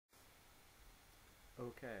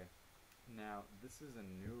Okay, now this is a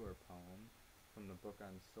newer poem from the book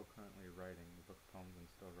I'm still currently writing, the book of poems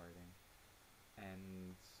I'm still writing,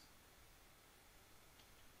 and it's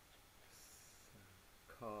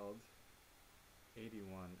called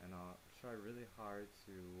 81, and I'll try really hard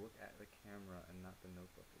to look at the camera and not the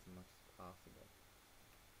notebook as much as possible.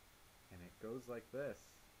 And it goes like this.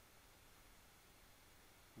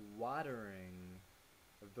 Watering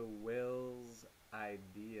the will's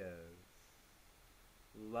ideas,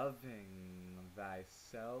 loving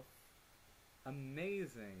thyself,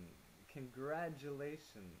 amazing,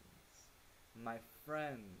 congratulations, my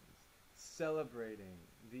friends, celebrating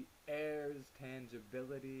the air's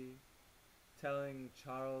tangibility, telling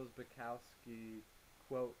Charles Bukowski,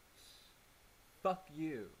 quote, fuck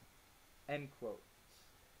you, end quote,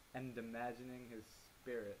 and imagining his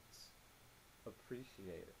spirits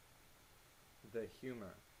appreciate it. The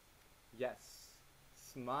humor. Yes,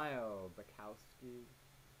 smile, Bukowski.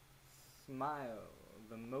 Smile.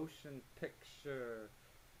 The motion picture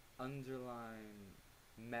underline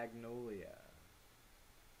Magnolia.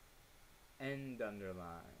 End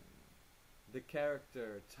underline. The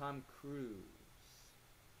character Tom Cruise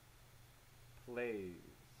plays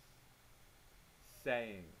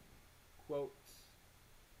saying, quote,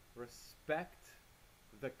 respect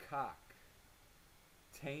the cock,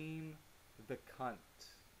 tame the cunt,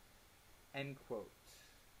 end quote.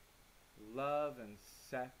 Love and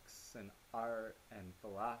sex and art and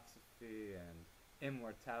philosophy and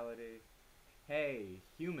immortality. Hey,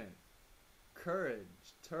 human,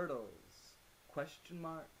 courage, turtles, question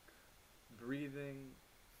mark, breathing,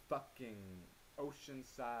 fucking,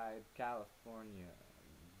 oceanside, California,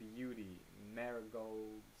 beauty,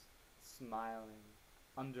 marigolds, smiling,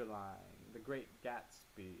 underline, the great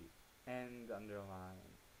Gatsby, and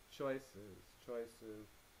underline, choices, choices,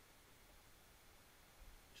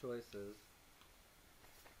 choices,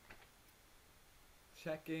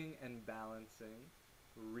 checking and balancing,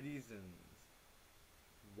 reasons,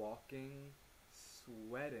 walking,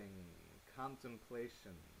 sweating,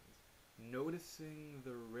 contemplations, noticing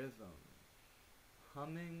the rhythm,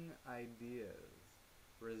 humming ideas,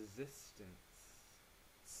 resistance,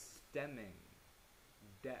 stemming,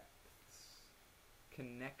 depths,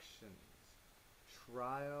 connections,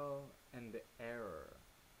 trial and error,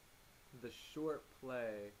 the short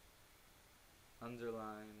play,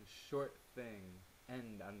 underline, short thing,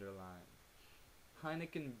 end underline,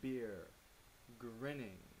 Heineken beer,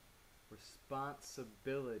 grinning,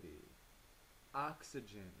 responsibility,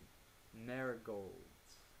 oxygen,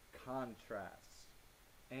 marigolds, contrast,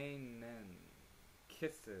 amen,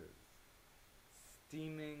 kisses,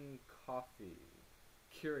 steaming coffee,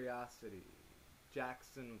 curiosity,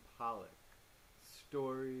 Jackson Pollock,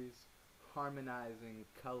 stories, harmonizing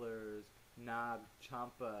colors, Nag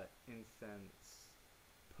Champa incense,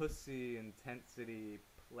 pussy intensity,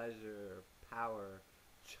 pleasure, power,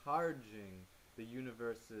 charging the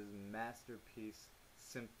universe's masterpiece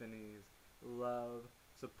symphonies, love,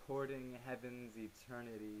 supporting heaven's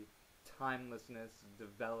eternity, timelessness,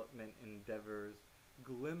 development endeavors,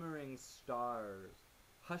 glimmering stars,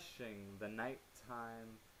 hushing the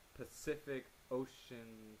nighttime, Pacific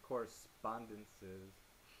Ocean correspondences,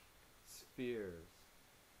 spheres,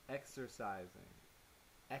 exercising,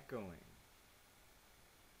 echoing,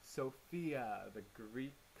 Sophia, the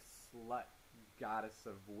Greek slut, goddess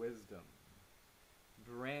of wisdom,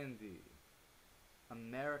 Brandy,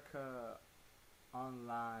 America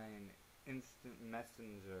Online, instant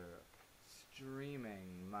messenger,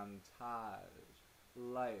 streaming, montage,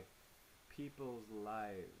 life, people's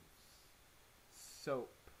lives,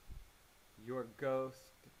 soap, your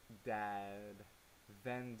ghost, dad,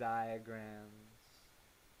 Venn diagrams,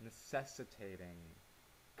 necessitating,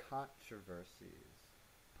 controversies,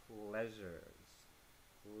 pleasures,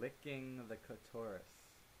 licking the clitoris,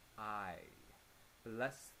 I,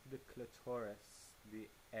 bless the clitoris, the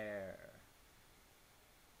air,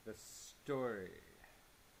 the story,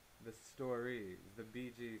 the stories, the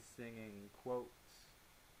Bee Gees singing, quote,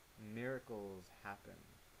 miracles happen,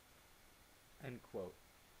 end quote.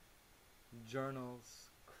 Journals,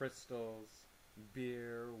 crystals,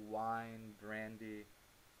 beer, wine, brandy,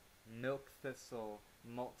 milk thistle,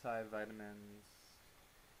 multivitamins,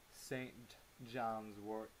 St. John's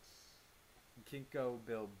worts, ginkgo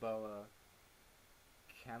bilboa,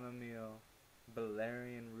 chamomile,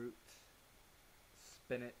 valerian root,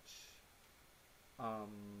 spinach,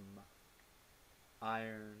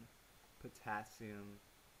 iron, potassium,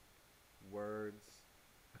 words,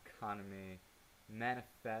 economy,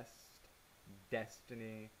 manifest,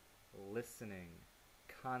 destiny, listening,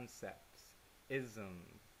 concepts,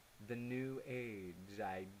 isms, the new age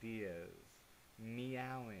ideas,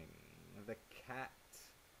 meowing, the cat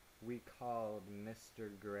we called Mr.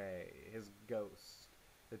 Gray, his ghost,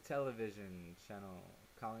 the television channel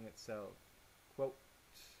calling itself, quote,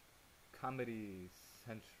 Comedy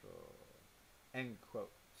Central, end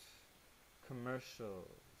quote, commercials,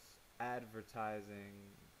 advertising,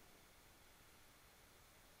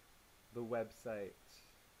 the website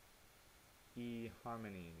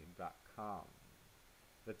eharmony.com,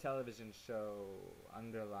 the television show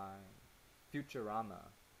underline Futurama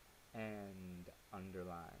and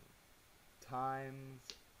underline times,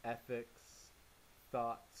 ethics,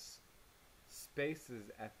 thoughts,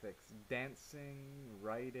 spaces ethics, dancing,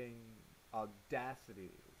 writing, audacities,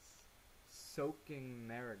 soaking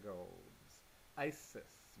marigolds, Isis,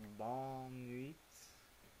 bon nuit,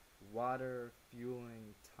 water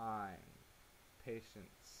fueling time,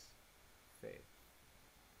 patience, faith.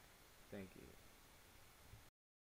 Thank you.